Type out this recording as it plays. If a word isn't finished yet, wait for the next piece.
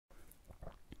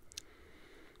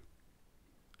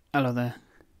Hello there.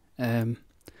 My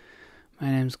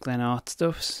name's Glenn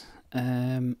Artstuffs,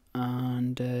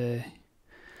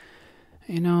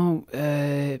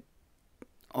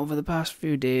 over the past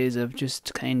few days I've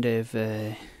just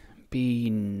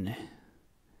been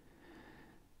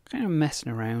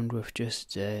messing around with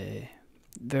just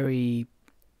very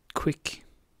quick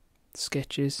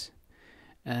sketches.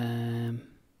 Did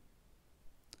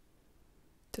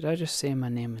I just say my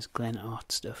name is Glenn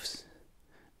Artstuffs?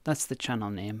 That's the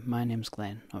channel name. My name's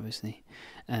Glenn, obviously.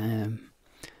 Over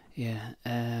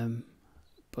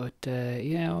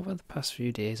the past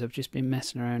few days I've just been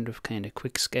messing around with kind of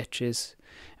quick sketches.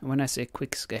 And when I say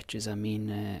quick sketches, I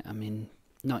mean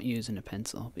not using a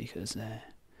pencil, because I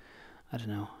don't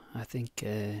know. I think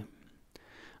I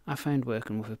find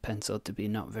working with a pencil to be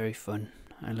not very fun.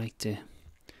 I like to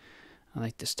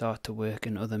start to work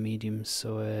in other mediums.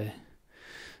 So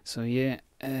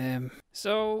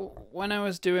when I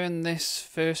was doing this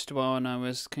first one, I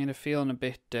was kind of feeling a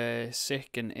bit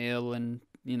sick and ill, and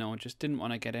just didn't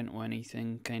want to get into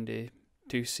anything kind of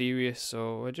too serious.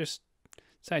 So I just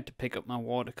decided to pick up my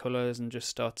watercolours and just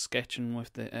start sketching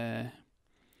with the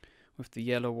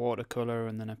yellow watercolour,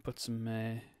 and then I put some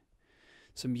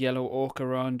yellow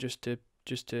ochre on just to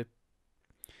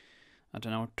I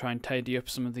don't know, try and tidy up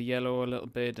some of the yellow a little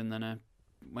bit, and then I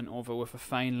went over with a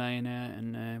fine liner,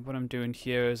 and what I'm doing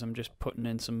here is I'm just putting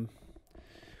in some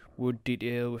wood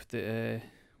detail with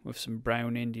some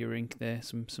brown India ink there,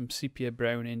 some sepia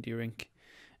brown India ink.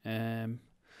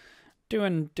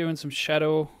 Doing some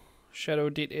shadow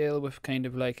detail with kind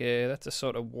of like that's a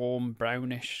sort of warm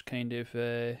brownish kind of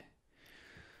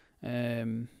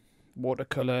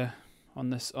watercolor on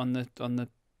the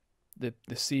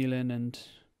ceiling and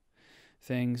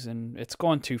things, and it's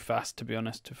gone too fast, to be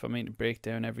honest, for me to break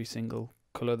down every single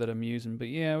colour that I'm using. But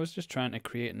yeah, I was just trying to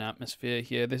create an atmosphere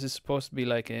here. This is supposed to be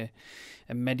like a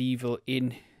medieval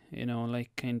inn,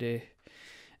 like kind of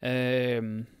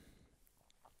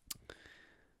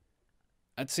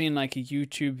I'd seen like a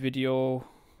YouTube video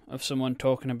of someone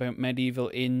talking about medieval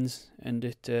inns, and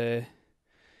it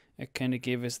kind of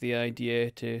gave us the idea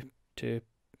to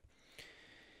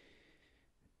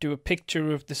do a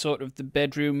picture of the sort of the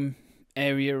bedroom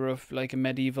area of like a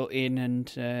medieval inn, and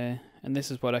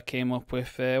this is what I came up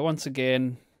with. Once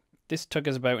again, this took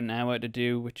us about an hour to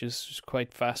do, which is just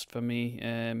quite fast for me.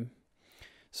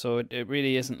 So it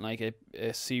really isn't like a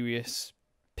serious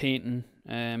painting,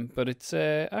 but it's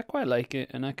I quite like it,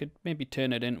 and I could maybe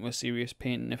turn it into a serious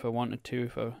painting if I wanted to,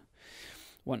 if I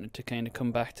wanted to kind of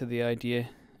come back to the idea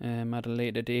at a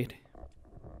later date.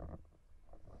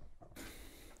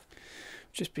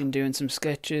 Just been doing some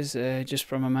sketches just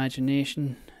from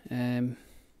imagination,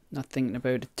 not thinking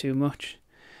about it too much,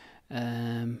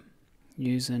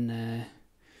 using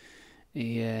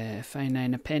a fine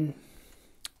liner pen.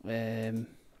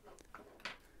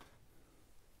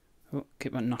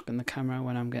 Keep on knocking the camera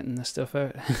when I'm getting the stuff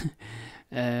out.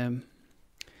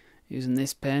 Using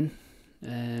this pen,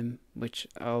 which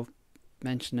I'll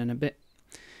mention in a bit.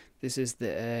 This is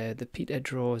the Peter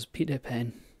Draws Peter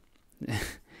pen.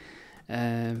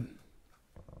 The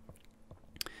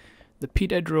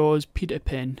Peter Draws Peter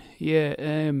pen.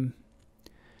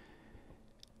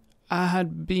 I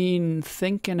had been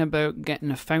thinking about getting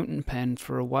a fountain pen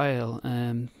for a while.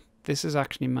 This is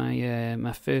actually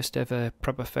my first ever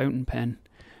proper fountain pen,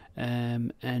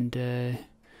 and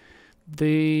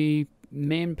the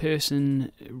main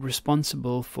person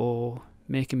responsible for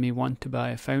making me want to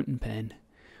buy a fountain pen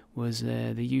was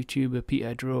the YouTuber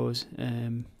Peter Draws.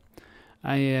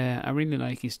 I really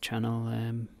like his channel.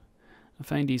 I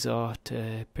find his art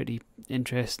pretty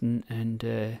interesting, and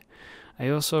I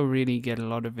also really get a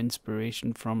lot of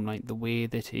inspiration from like the way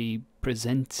that he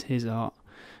presents his art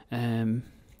in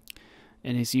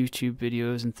his YouTube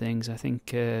videos and things. I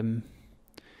think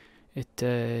it's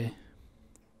a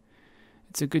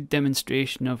good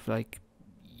demonstration of like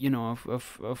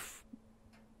of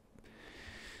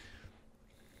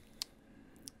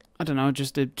I don't know,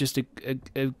 just a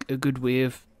good way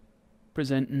of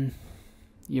presenting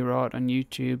your art on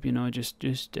YouTube. Just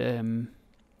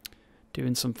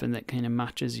doing something that kind of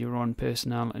matches your own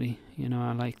personality.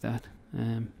 I like that.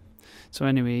 So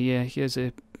anyway, yeah,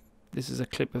 this is a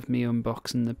clip of me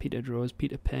unboxing the Peter Draws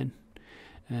Peter pen,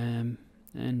 I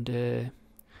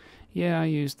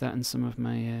used that in some of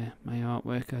my my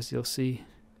artwork, as you'll see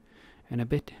in a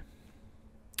bit.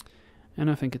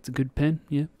 And I think it's a good pen.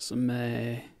 Yeah, some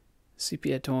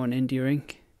sepia tone India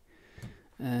ink,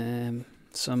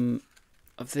 some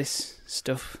of this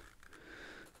stuff,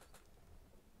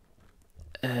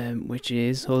 which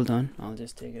is, hold on, I'll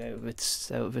just take it out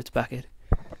of its packet.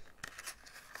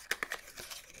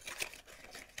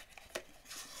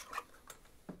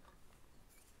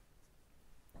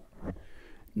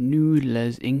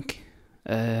 Noodler's ink,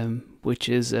 which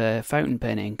is fountain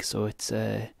pen ink, so it's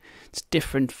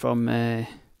different from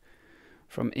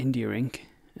India ink.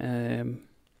 And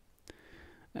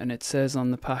it says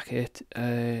on the packet,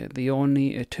 the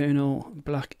only eternal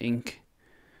black ink,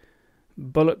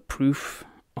 bulletproof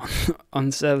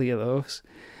on cellulose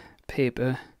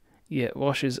paper, yet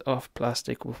washes off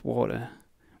plastic with water.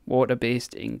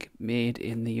 Water-based ink made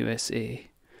in the USA,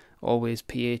 always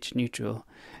pH neutral.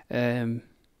 So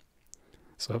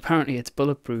apparently it's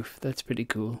bulletproof. That's pretty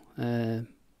cool. I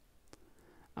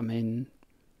mean,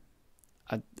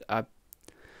 I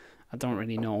don't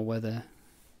really know whether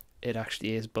it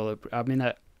actually is bulletproof. I mean,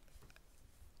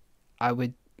 I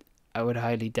would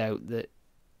highly doubt that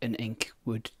an ink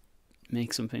would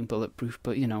make something bulletproof,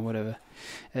 but you know, whatever.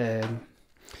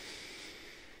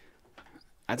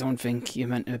 I don't think you're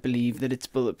meant to believe that it's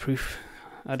bulletproof.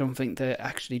 I don't think they're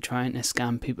actually trying to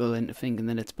scam people into thinking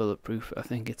that it's bulletproof. I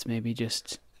think it's maybe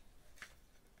just,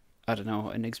 I don't know,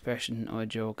 an expression or a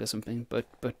joke or something. But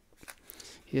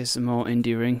here's some more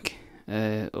India ink.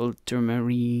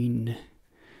 Ultramarine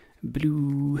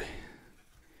blue.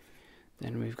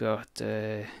 Then we've got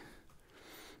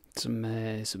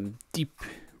some deep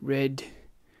red,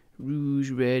 rouge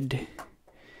red.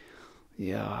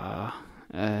 Yeah.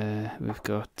 We've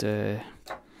got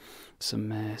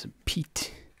some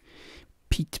peat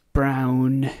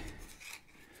brown.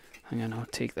 Hang on, I'll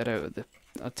take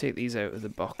these out of the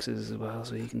boxes as well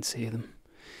so you can see them.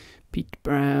 Peat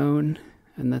brown,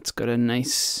 and that's got a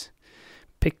nice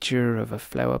picture of a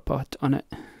flower pot on it.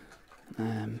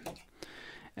 And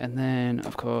then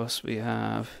of course we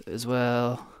have as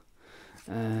well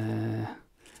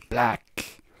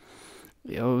black.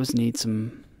 We always need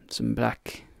some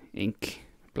black ink,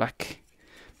 black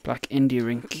India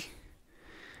ink.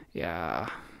 Yeah.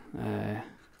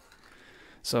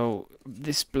 So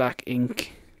this black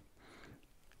ink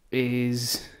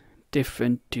is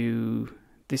different to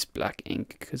this black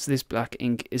ink, because this black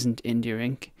ink isn't India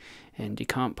ink, and you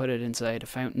can't put it inside a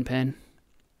fountain pen.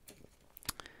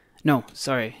 No,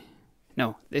 sorry.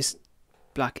 No, this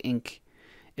black ink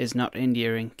is not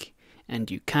India ink,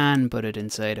 and you can put it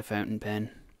inside a fountain pen.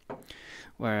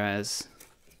 Whereas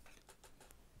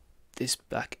this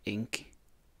black ink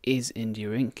is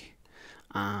India ink,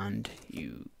 and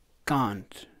you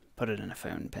can't put it in a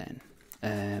fountain pen.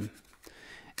 And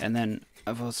then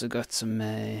I've also got some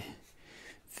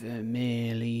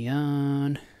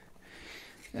vermilion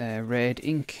red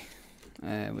ink,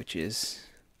 which is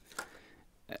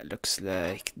looks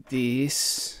like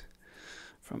this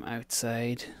from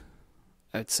outside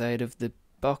of the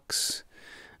box.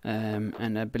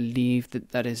 And I believe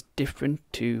that is different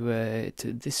to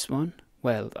this one.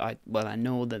 Well, I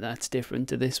know that that's different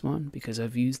to this one because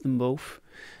I've used them both.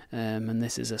 And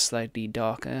this is a slightly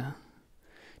deeper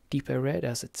red,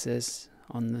 as it says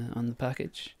on the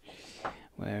package,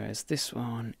 whereas this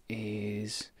one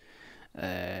is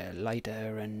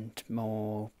lighter and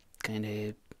more kind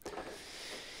of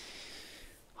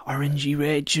orangey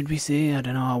red, should we say? I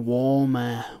don't know, a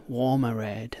warmer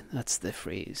red. That's the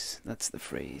phrase.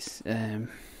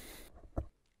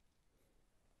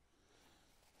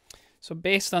 So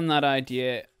based on that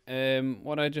idea,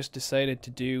 what I just decided to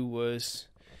do was,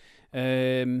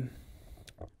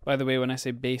 by the way, when I say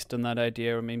based on that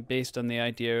idea, I mean based on the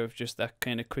idea of just that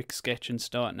kind of quick sketch and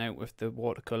starting out with the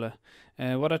watercolour.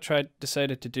 What I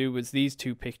decided to do was these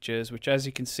two pictures, which as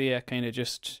you can see, I kind of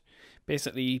just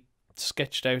basically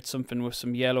sketched out something with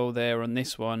some yellow there on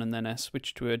this one, and then I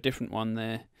switched to a different one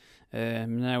there.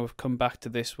 Now we've come back to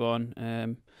this one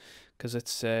because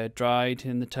it's dried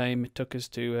in the time it took us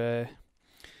to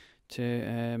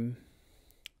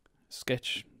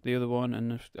sketch the other one,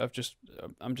 and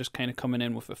I'm just kind of coming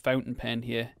in with a fountain pen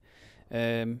here.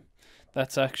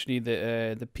 That's actually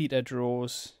the Peter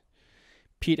Draws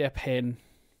Peter Pen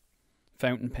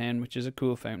fountain pen, which is a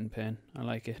cool fountain pen. I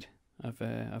like it.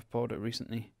 I've bought it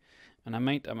recently, and I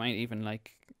might even I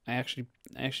actually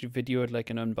videoed like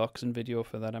an unboxing video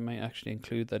for that. I might actually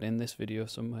include that in this video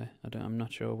somewhere. I'm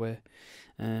not sure where.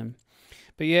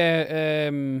 But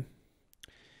yeah,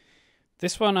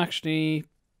 this one actually,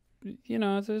 you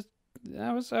know,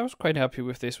 I was quite happy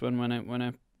with this one when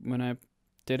I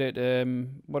did it.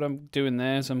 What I'm doing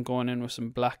there is I'm going in with some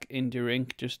black India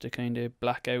ink just to kind of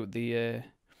black out the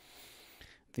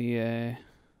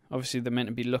obviously they're meant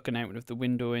to be looking out of the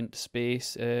window into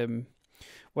space.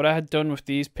 What I had done with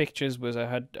these pictures was I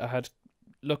had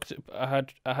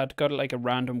got like a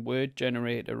random word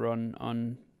generator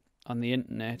on the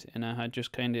internet, and I had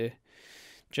just kind of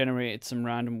generated some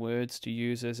random words to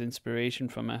use as inspiration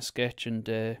for my sketch, and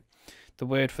the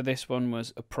word for this one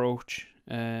was approach.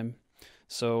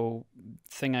 So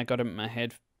thing I got in my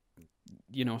head,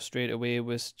 straight away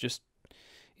was just,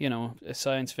 a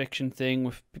science fiction thing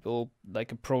with people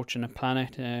like approaching a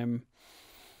planet.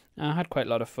 I had quite a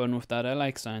lot of fun with that. I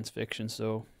like science fiction,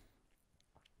 so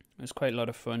it was quite a lot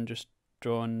of fun just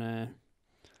drawing a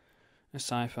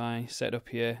sci-fi setup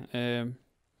here.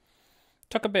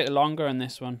 Took a bit longer on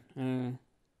this one.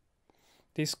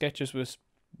 These sketches was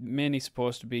mainly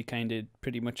supposed to be kind of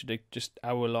pretty much just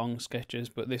hour-long sketches,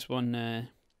 but this one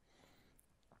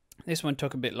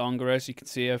took a bit longer. As you can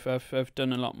see, I've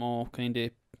done a lot more kind of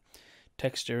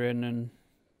texturing and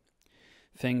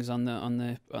things on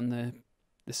the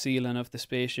ceiling of the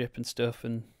spaceship and stuff,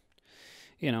 and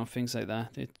things like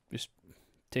that. It just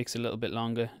takes a little bit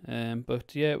longer.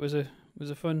 But yeah, it was a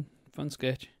fun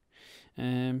sketch.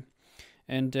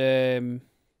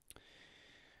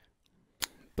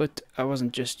 But I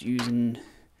wasn't just using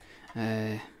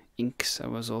inks. I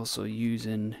was also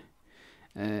using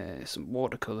some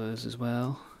watercolours as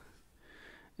well.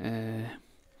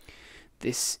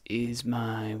 This is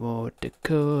my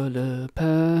watercolour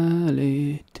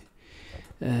palette.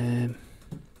 And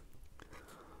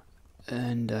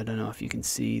I don't know if you can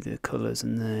see the colours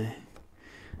in there.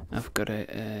 I've got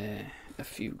a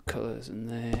few colours in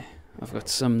there. I've got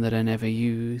some that I never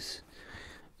use,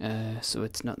 so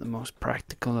it's not the most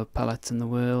practical of palettes in the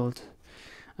world.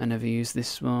 I never use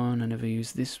this one, I never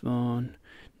use this one,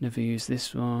 never use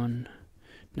this one,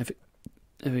 never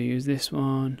use this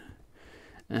one.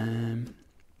 The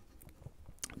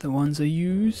ones I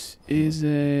use is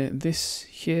this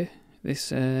here.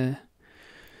 This is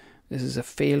a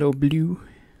phthalo blue.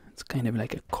 It's kind of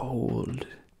like a cold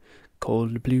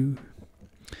blue.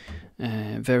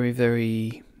 Very,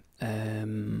 very. How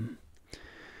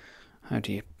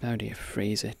do you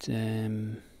phrase it?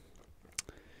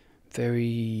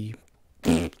 Very.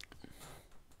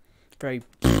 Very.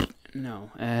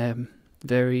 No.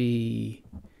 Very.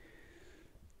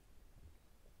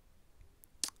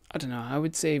 I don't know, I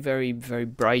would say very, very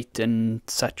bright and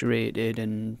saturated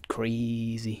and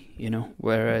crazy,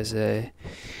 whereas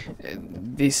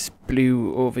this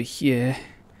blue over here,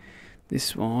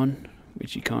 this one,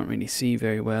 which you can't really see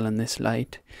very well in this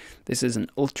light, this is an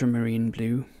ultramarine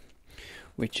blue,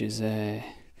 which is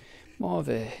more of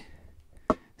a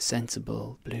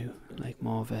sensible blue, like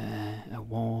more of a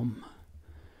warm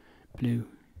blue.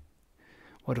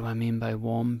 What do I mean by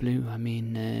warm blue? I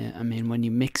mean when you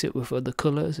mix it with other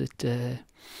colours, it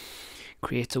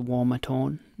creates a warmer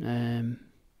tone.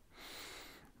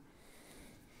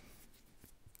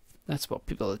 That's what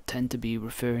people tend to be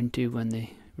referring to when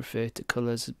they refer to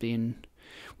colours as being,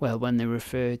 well, when they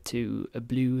refer to a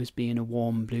blue as being a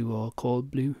warm blue or a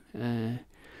cold blue.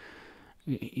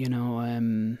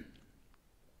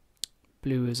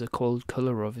 Blue is a cold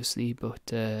colour, obviously,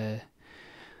 but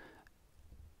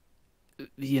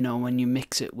when you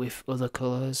mix it with other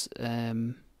colours,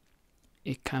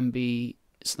 it can be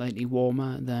slightly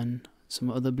warmer than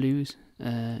some other blues,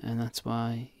 and that's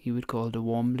why you would call it a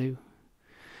warm blue.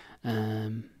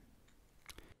 I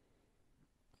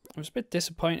was a bit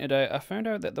disappointed. I found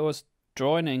out that those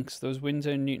drawing inks, those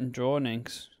Winsor & Newton drawing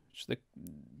inks,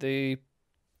 the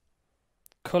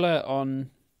colour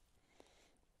on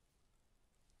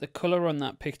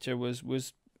that picture was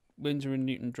Winsor &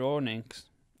 Newton drawing inks.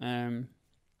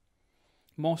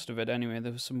 Most of it anyway.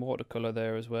 There was some watercolor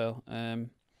there as well.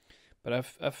 But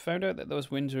I've found out that those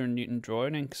Winsor & Newton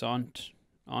drawing inks aren't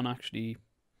actually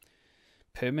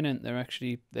permanent.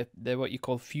 They're what you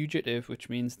call fugitive, which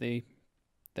means they're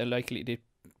likely to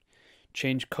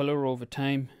change color over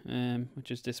time,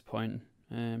 which is disappointing.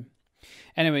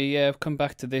 Anyway, yeah, I've come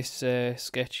back to this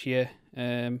sketch here.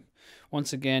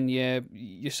 Once again, yeah,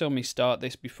 you saw me start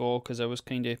this before because I was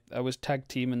tag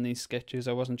teaming these sketches.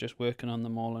 I wasn't just working on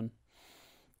them all and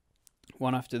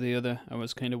one after the other. I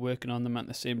was kind of working on them at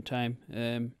the same time,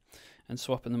 and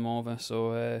swapping them over.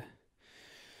 So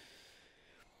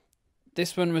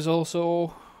this one was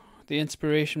also, the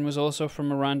inspiration was also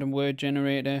from a random word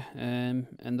generator,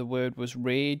 and the word was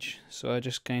rage. So I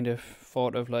just kind of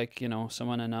thought of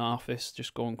someone in an office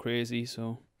just going crazy.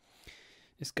 So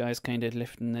this guy's kind of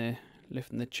lifting the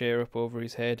chair up over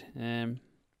his head.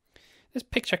 This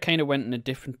picture kind of went in a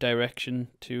different direction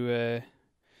to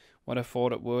what I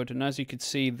thought it would, and as you could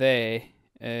see there,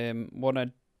 what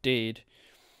I did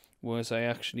was I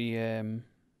actually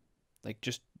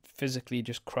just physically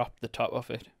just cropped the top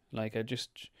of it. Like I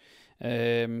just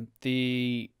there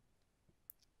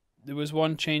was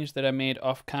one change that I made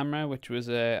off camera, which was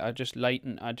I just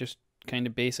kind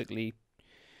of basically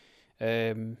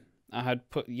I had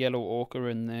put yellow ochre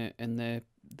in the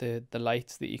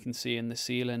lights that you can see in the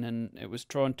ceiling, and it was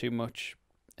drawing too much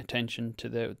attention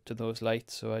to those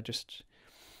lights, so I just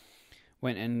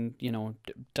went and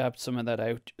dabbed some of that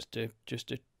out just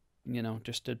to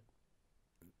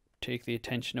take the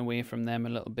attention away from them a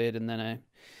little bit, and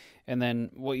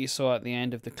then what you saw at the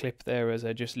end of the clip there is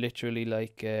I just literally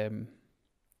like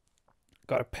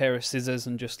got a pair of scissors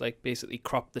and just like basically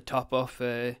cropped the top off.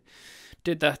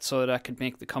 Did that so that I could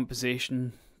make the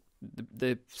composition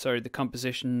the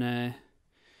composition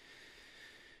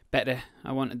better.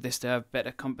 I wanted this to have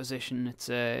better composition.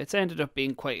 It's ended up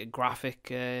being quite a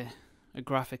graphic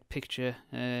picture.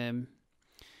 Ended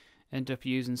up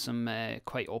using some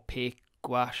quite opaque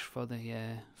gouache for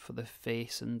the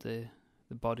face and the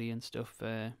body and stuff.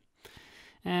 I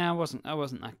wasn't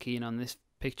that keen on this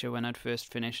picture when I'd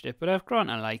first finished it, but I've grown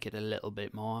to like it a little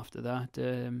bit more after that.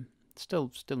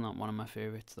 Still not one of my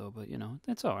favourites though, but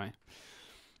it's alright.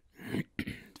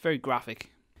 It's very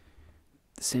graphic.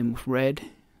 The same with red.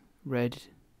 Red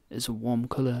is a warm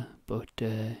colour, but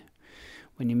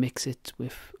when you mix it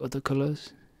with other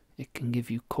colours, it can give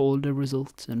you colder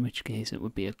results, in which case it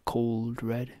would be a cold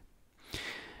red.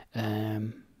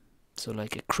 So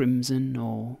like a crimson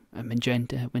or a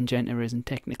magenta. Magenta isn't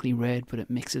technically red, but it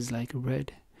mixes like a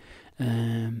red.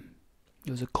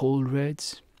 Those are cold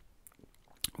reds.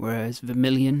 Whereas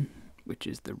vermilion, which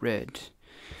is the red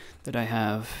that I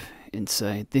have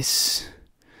inside this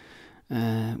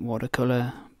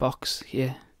watercolour box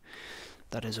here,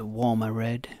 that is a warmer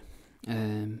red.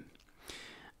 And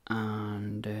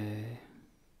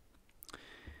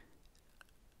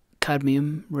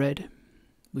cadmium red,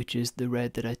 which is the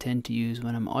red that I tend to use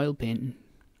when I'm oil painting,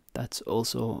 that's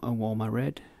also a warmer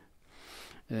red.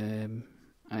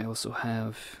 I also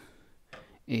have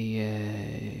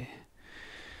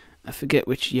I forget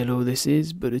which yellow this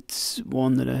is, but it's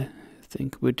one that I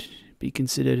think would be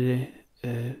considered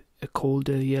a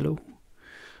colder yellow.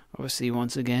 Obviously,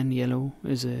 once again, yellow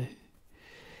is a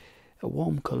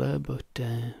warm colour, but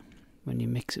when you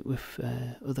mix it with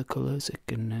other colours, it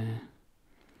can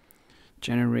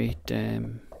generate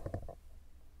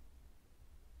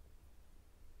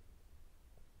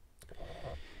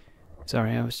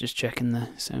sorry, I was just checking the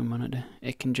sound monitor.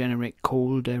 It can generate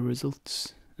colder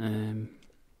results.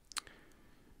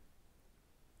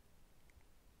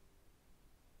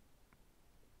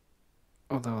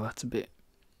 Although that's a bit,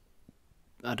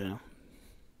 I don't know.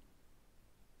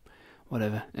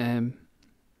 Whatever.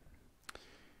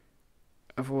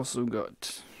 I've also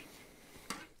got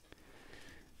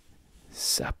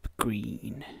sap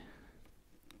green.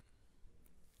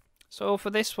 So for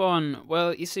this one,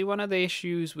 well, you see, one of the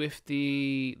issues with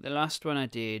the last one I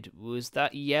did was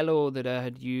that yellow that I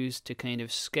had used to kind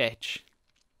of sketch.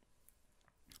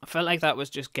 I felt like that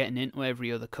was just getting into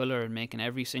every other colour and making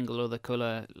every single other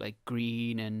colour like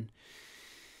green, and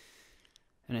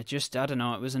it just, I don't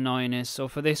know, it was annoying. So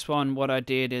for this one, what I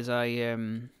did is I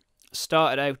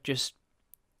started out just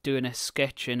doing a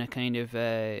sketch in a kind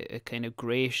of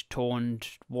greyish toned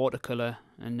watercolour,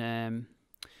 and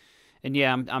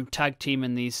yeah, I'm tag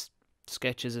teaming these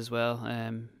sketches as well.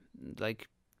 Like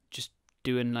just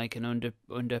doing like an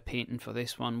under painting for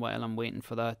this one while I'm waiting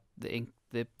for the ink,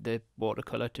 the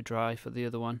watercolour to dry for the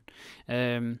other one.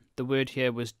 The word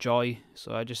here was joy,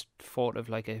 so I just thought of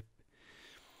like a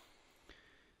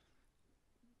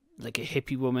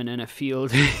hippie woman in a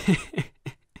field.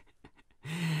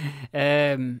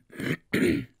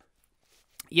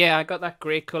 Yeah, I got that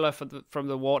grey colour from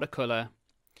the watercolour.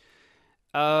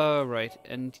 Oh, right,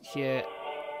 and here,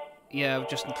 yeah, I've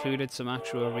just included some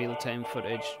actual real-time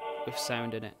footage with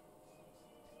sound in it.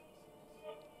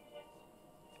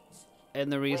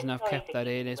 And the reason I've kept that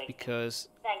in is because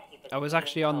I was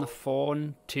actually on the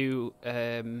phone to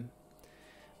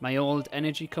my old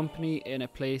energy company in a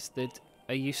place that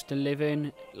I used to live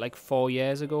in like 4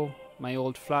 years ago. My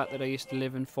old flat that I used to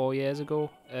live in 4 years ago.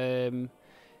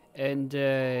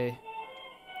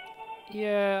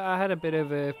 Yeah, I had a bit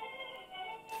of a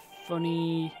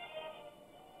funny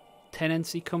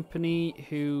tenancy company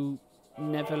who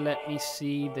never let me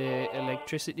see the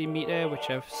electricity meter, which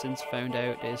I've since found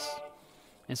out is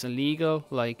illegal.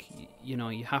 Like,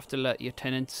 you have to let your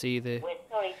tenant see the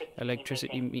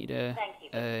electricity meter.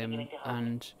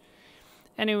 And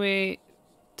anyway,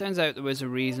 turns out there was a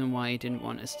reason why he didn't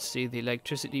want us to see the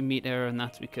electricity meter, and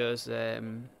that's because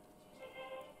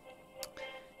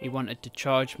he wanted to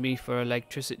charge me for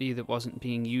electricity that wasn't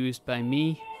being used by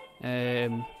me.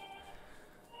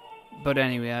 But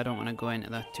anyway, I don't want to go into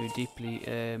that too deeply.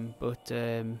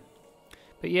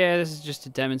 But yeah, this is just to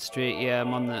demonstrate. Yeah,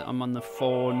 I'm on the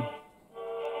phone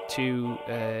to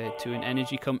an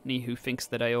energy company who thinks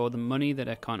that I owe them money that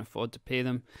I can't afford to pay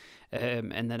them,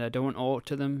 and that I don't owe it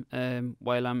to them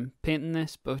while I'm painting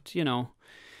this. But you know,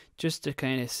 just to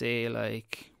kind of say,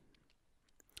 like,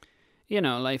 you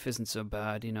know, life isn't so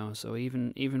bad, you know. So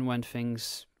even when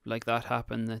things like that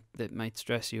happen that might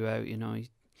stress you out, you know, you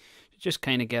just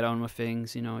kind of get on with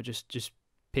things, you know. Just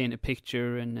paint a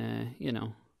picture, and you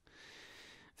know,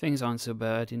 things aren't so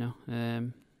bad, you know.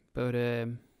 But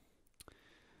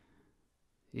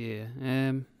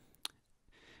yeah.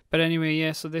 But anyway,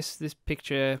 yeah. So this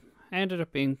picture, I ended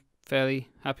up being fairly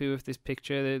happy with this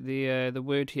picture. The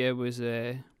word here was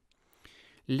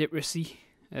literacy.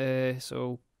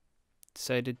 So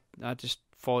decided, I just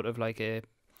thought of like a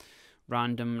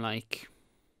random, like,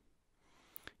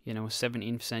 you know,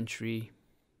 17th century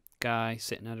guy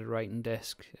sitting at a writing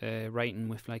desk, writing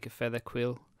with like a feather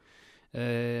quill.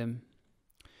 Of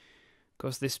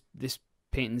course, this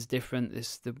painting's different.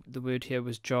 The word here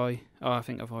was joy. Oh, I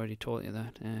think I've already told you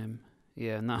that.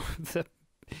 Yeah, now the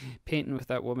painting with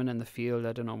that woman in the field,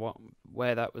 I don't know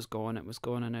where that was going. It was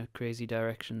going in a crazy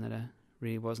direction that I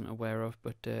really wasn't aware of.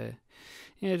 But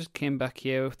yeah, I just came back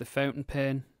here with the fountain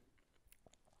pen,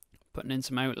 putting in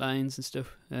some outlines and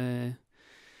stuff.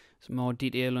 Some more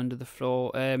detail under the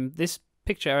floor. This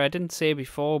picture I didn't say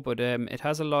before, but it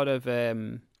has a lot of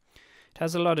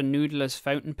noodler's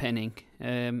fountain penning.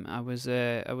 I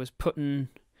was putting,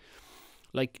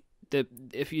 like,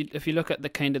 if you look at the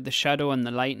kind of the shadow and the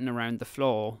lighting around the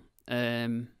floor,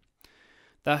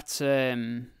 that's a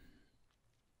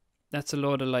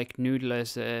lot of like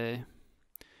noodler's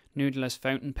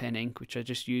fountain penning, which I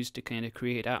just used to kind of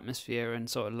create atmosphere and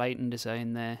sort of lighting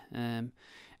design there.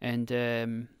 And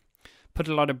put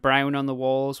a lot of brown on the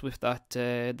walls with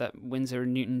that Winsor &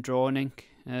 Newton drawing ink.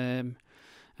 And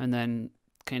then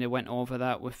kind of went over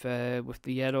that with the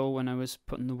yellow when I was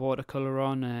putting the watercolour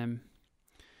on.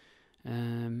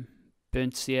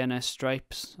 Burnt sienna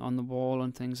stripes on the wall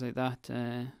and things like that.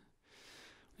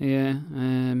 Yeah.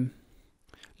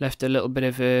 Left a little bit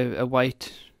of a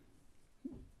white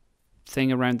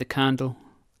thing around the candle.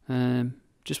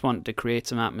 Just wanted to create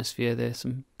some atmosphere there,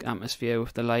 some atmosphere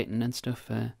with the lighting and stuff.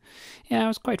 Yeah, I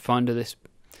was quite fond of this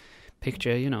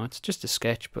picture. You know, it's just a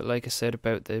sketch, but like I said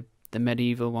about the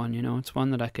medieval one, you know, it's one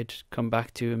that I could come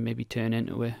back to and maybe turn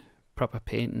into a proper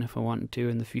painting if I wanted to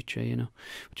in the future, you know,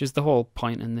 which is the whole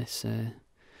point in this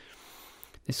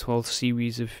this whole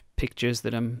series of pictures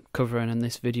that I'm covering in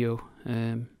this video.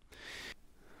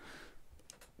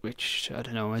 Which, I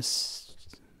don't know, I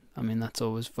mean, that's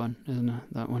always fun, isn't it,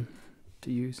 that one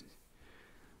to use.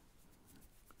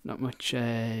 Not much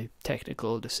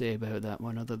technical to say about that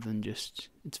one other than just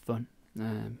it's fun.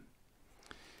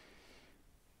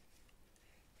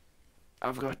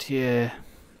 I've got here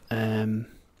burnt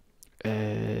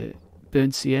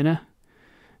sienna.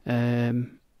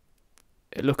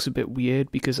 It looks a bit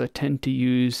weird because I tend to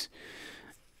use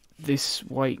this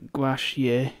white gouache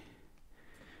here.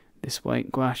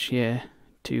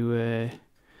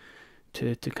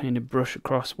 To kind of brush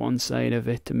across one side of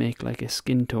it to make like a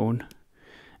skin tone.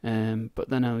 But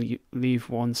then I'll leave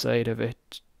one side of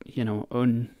it, you know,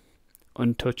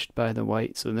 untouched by the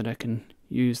white, so that I can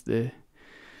use the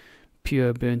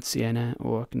pure burnt sienna,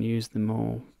 or I can use the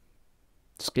more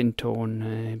skin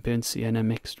tone burnt sienna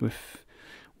mixed with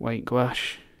white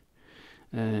gouache.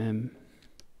 And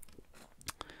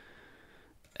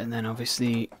then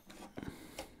obviously,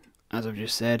 as I've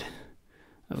just said,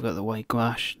 I've got the white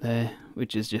gouache there,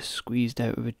 which is just squeezed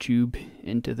out of a tube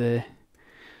into there.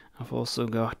 I've also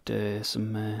got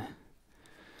some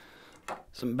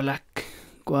black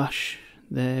gouache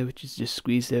there, which is just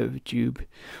squeezed out of a tube.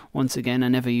 Once again, I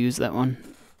never use that one,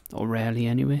 or rarely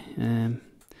anyway.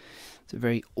 It's a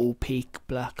very opaque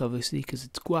black, obviously, because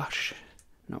it's gouache,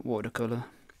 not watercolour.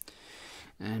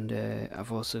 And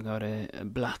I've also got a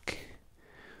black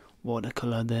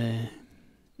watercolour there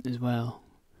as well.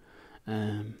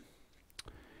 And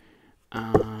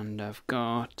I've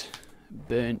got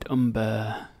burnt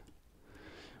umber,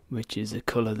 which is a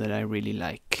colour that I really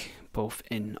like, both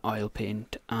in oil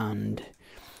paint and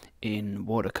in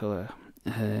watercolour.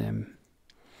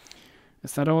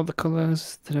 Is that all the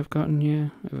colours that I've gotten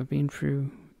here? Have I been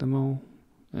through them all?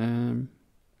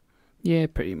 Yeah,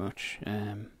 pretty much.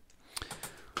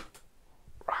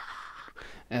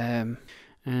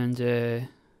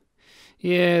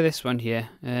 Yeah, this one here.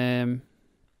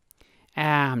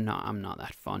 I'm not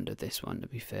that fond of this one, to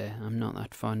be fair. I'm not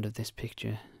that fond of this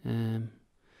picture.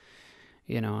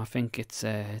 You know, I think it's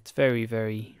very,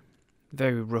 very,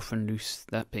 very rough and loose,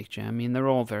 that picture. I mean, they're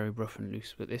all very rough and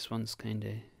loose, but this one's kind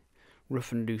of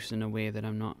rough and loose in a way that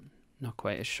I'm not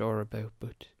quite as sure about.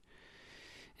 But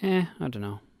I don't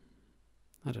know.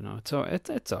 It's all right.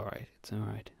 It's all right. It's all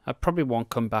right. I probably won't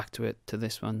come back to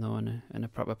this one though in a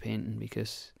proper painting,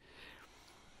 because,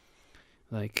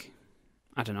 like,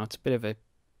 I don't know. It's a bit of a,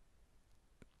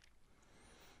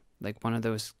 like, one of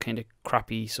those kind of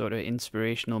crappy sort of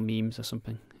inspirational memes or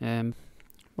something.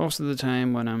 Most of the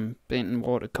time when I'm painting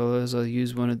watercolours, I'll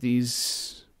use one of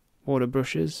these water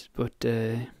brushes, but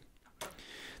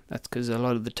that's because a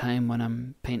lot of the time when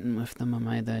I'm painting with them, I'm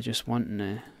either just wanting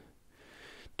to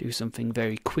do something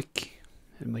very quick,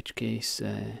 in which case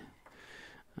I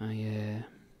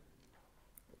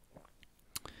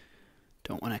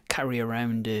don't want to carry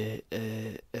around a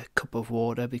cup of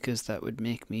water, because that would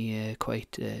make me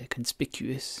quite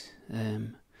conspicuous.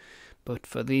 But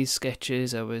for these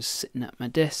sketches, I was sitting at my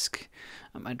desk,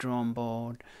 at my drawing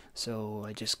board, so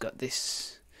I just got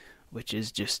this, which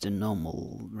is just a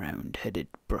normal round-headed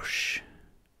brush.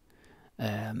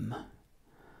 And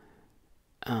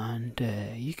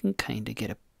you can kind of get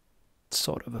a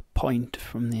sort of a point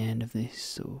from the end of this,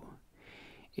 so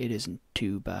it isn't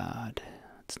too bad.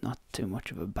 It's not too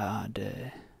much of a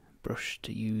bad brush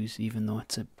to use, even though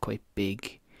it's quite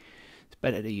big. It's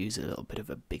better to use a little bit of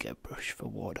a bigger brush for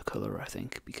watercolour, I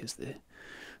think, because the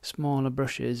smaller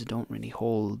brushes don't really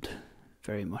hold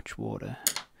very much water.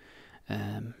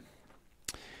 And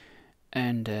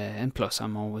plus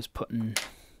I'm always putting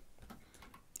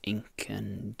ink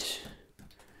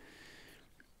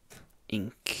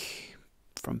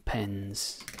from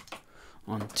pens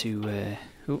onto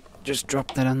just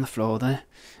dropped that on the floor there,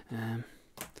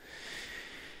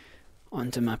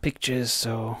 onto my pictures,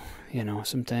 so you know,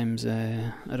 sometimes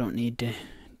I don't need to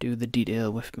do the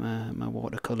detail with my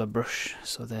watercolour brush,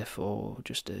 so therefore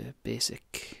just a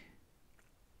basic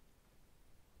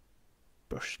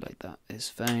brush like that is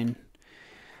fine.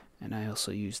 And I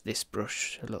also use this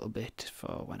brush a little bit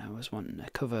for when I was wanting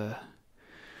to cover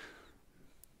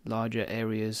larger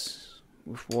areas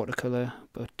with watercolour,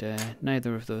 but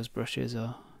neither of those brushes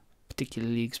are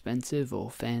particularly expensive or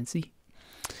fancy.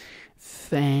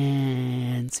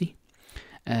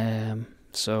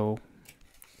 So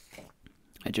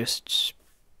I just,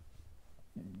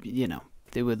 you know,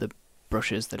 they were the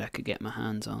brushes that I could get my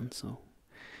hands on, so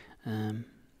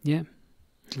yeah,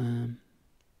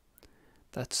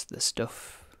 that's the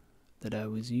stuff that I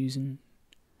was using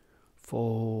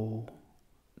for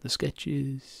the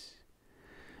sketches.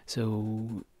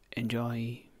 So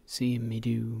enjoy seeing me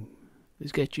do the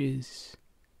sketches.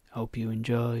 Hope you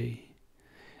enjoy.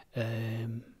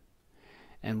 And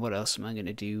what else am I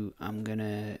gonna do? I'm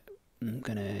gonna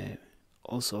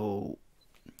also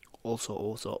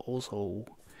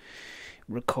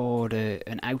record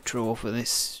an outro for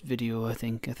this video. I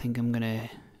think I'm gonna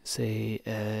say,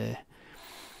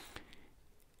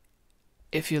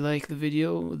 if you like the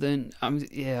video, then I'm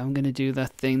gonna do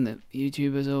that thing that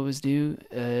YouTubers always do.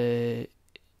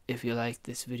 If you like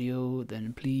this video,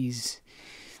 then please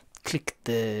click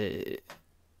the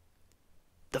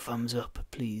thumbs up.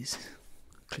 Please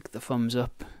click the thumbs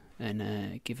up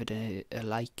and give it a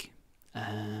like.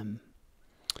 And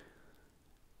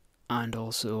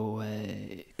also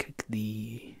click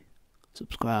the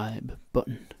subscribe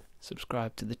button.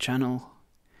 Subscribe to the channel.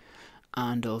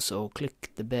 And also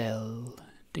click the bell,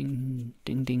 ding,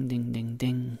 ding, ding, ding, ding,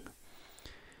 ding,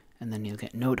 and then you'll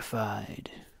get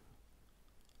notified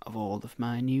of all of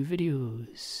my new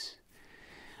videos.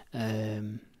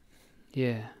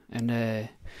 Yeah, and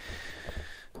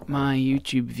my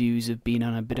YouTube views have been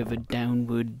on a bit of a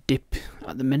downward dip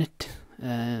at the minute.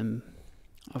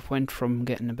 I've went from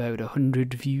getting about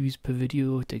 100 views per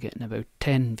video to getting about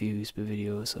 10 views per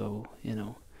video, so you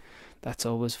know, that's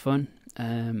always fun.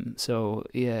 So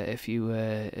yeah, if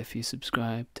you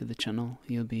subscribe to the channel,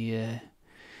 you'll be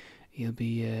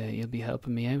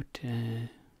helping me out,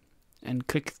 and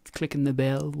clicking the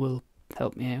bell will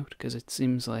help me out, because it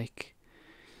seems like,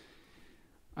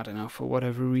 I don't know, for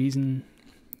whatever reason,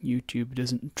 YouTube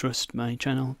doesn't trust my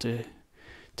channel to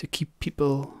keep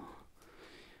people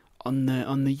on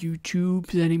the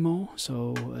YouTubes anymore,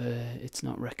 so it's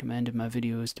not recommending my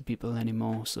videos to people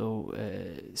anymore. So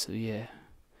yeah,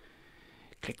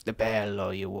 click the bell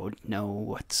or you won't know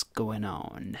what's going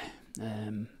on.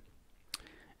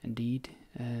 Indeed.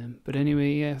 But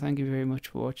anyway, yeah, thank you very much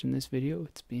for watching this video.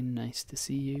 It's been nice to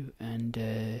see you, and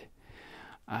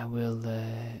I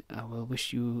will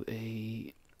wish you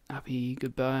a happy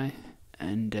goodbye,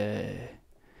 and a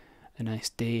nice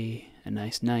day, a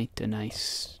nice night, a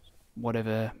nice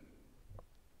whatever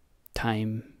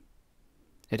time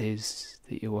it is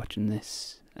that you're watching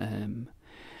this, and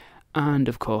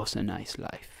of course a nice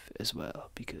life as well,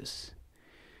 because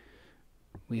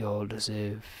we all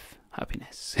deserve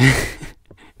happiness.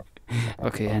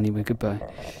 Okay, anyway, goodbye.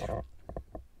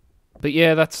 But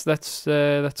yeah, that's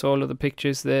all of the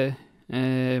pictures there.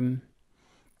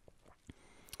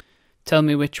 Tell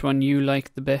me which one you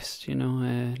like the best.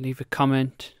 Leave a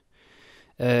comment.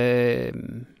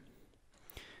 And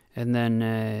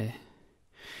then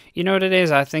you know what it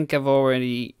is. I think I've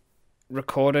already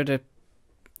recorded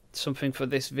something for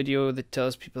this video that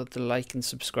tells people to like and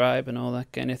subscribe and all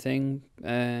that kind of thing.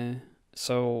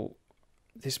 So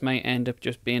this might end up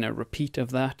just being a repeat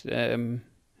of that.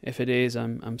 If it is,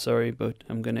 I'm sorry, but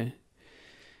I'm gonna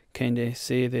kind of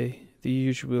say the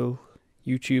usual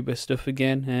YouTuber stuff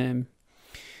again,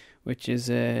 which is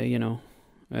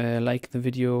like the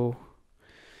video,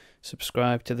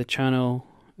 subscribe to the channel,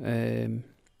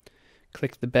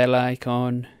 click the bell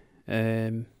icon.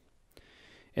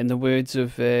 In the words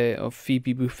of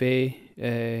Phoebe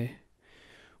Buffay,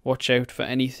 watch out for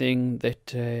anything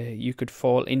that you could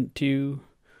fall into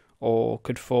or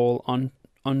could fall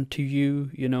onto you.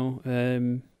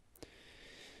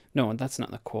 No, that's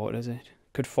not the quote, is it?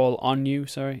 Could fall on you.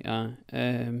 Sorry.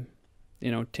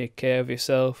 Take care of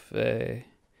yourself.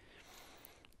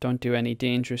 Don't do any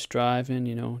dangerous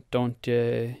driving. Don't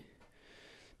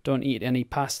eat any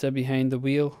pasta behind the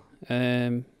wheel.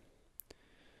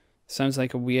 Sounds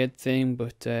like a weird thing,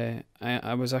 but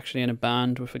I was actually in a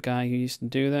band with a guy who used to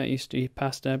do that. He used to eat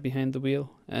pasta behind the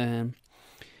wheel, and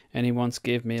he once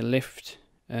gave me a lift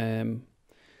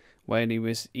while he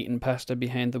was eating pasta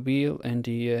behind the wheel, and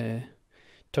he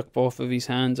took both of his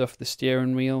hands off the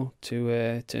steering wheel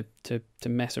to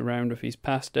mess around with his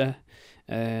pasta,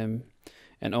 and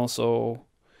also,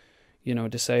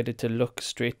 decided to look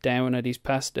straight down at his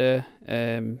pasta.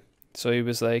 So he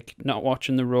was like not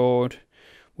watching the road,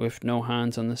 with no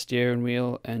hands on the steering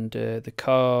wheel, and the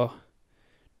car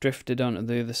drifted onto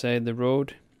the other side of the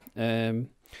road.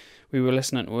 We were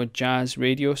listening to a jazz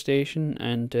radio station,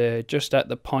 and just at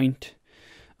the point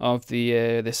of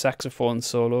the saxophone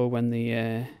solo, when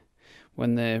the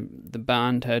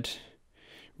band had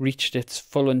reached its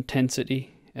full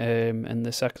intensity, and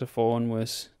the saxophone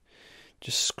was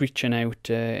just screeching out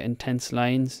intense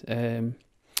lines, a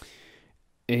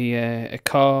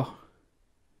car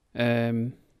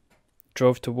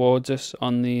drove towards us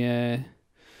on the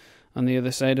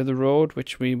other side of the road,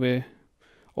 which we were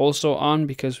also on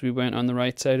because we weren't on the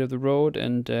right side of the road,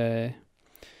 and it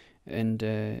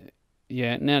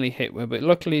nearly hit her. But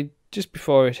luckily, just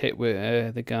before it hit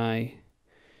her, the guy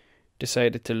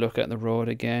decided to look at the road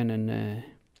again and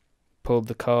pulled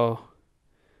the car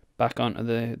back onto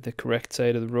the correct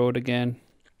side of the road again.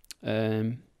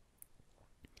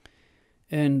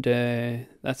 And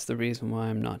that's the reason why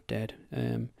I'm not dead.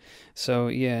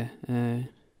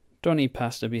 Don't eat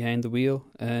pasta behind the wheel.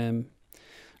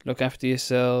 Look after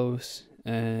yourselves.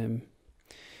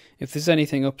 If there's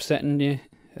anything upsetting you,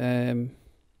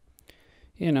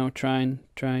 try and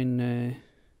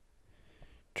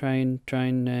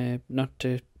not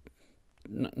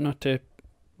to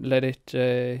let it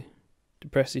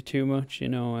depress you too much.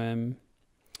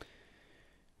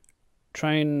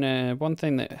 Try and one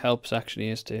thing that helps actually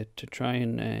is to try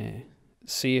and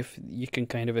see if you can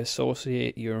kind of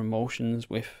associate your emotions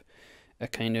with a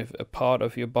kind of a part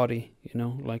of your body,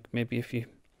 like maybe if you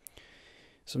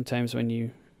sometimes when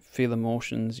you feel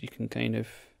emotions, you can kind of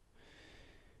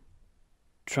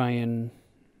try and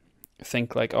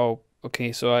think like, oh,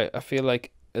 okay, so I feel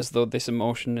like as though this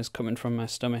emotion is coming from my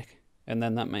stomach, and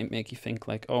then that might make you think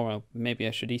like, oh, well, maybe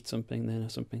I should eat something then or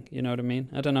something. You know what I mean?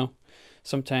 I don't know.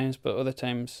 Sometimes, but other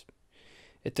times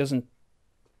it doesn't,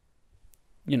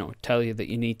 tell you that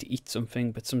you need to eat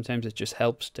something, but sometimes it just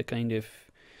helps to kind of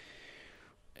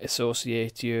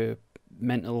associate your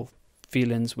mental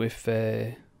feelings with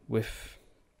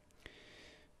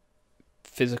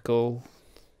physical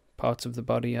parts of the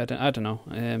body. I don't know.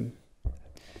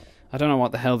 I don't know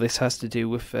what the hell this has to do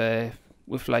with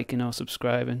liking or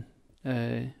subscribing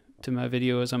to my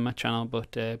videos on my channel,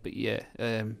 but yeah,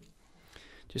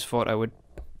 just thought I would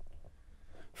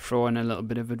throw in a little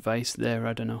bit of advice there.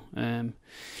 I don't know.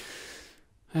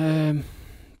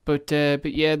 But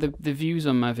yeah, the views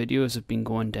on my videos have been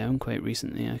going down quite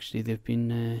recently. Actually, they've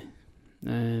been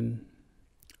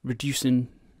reducing.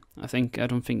 I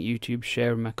don't think YouTube's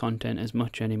sharing my content as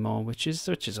much anymore, which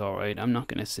is all right. I'm not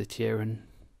going to sit here and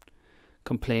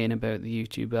complain about the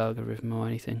YouTube algorithm or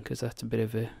anything, because that's a bit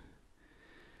of a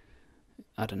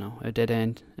dead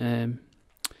end.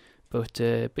 But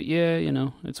yeah,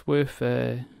 it's worth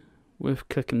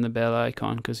clicking the bell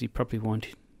icon, because you probably won't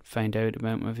find out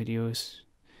about my videos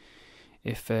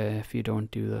if you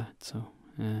don't do that. So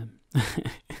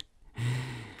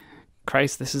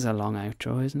Christ, this is a long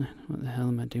outro, isn't it? What the hell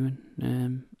am I doing?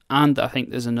 And I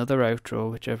think there's another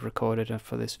outro which I've recorded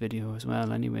for this video as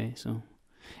well. Anyway, so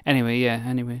anyway, yeah.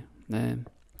 Anyway,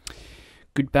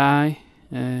 goodbye,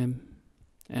 and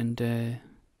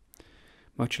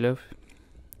much love.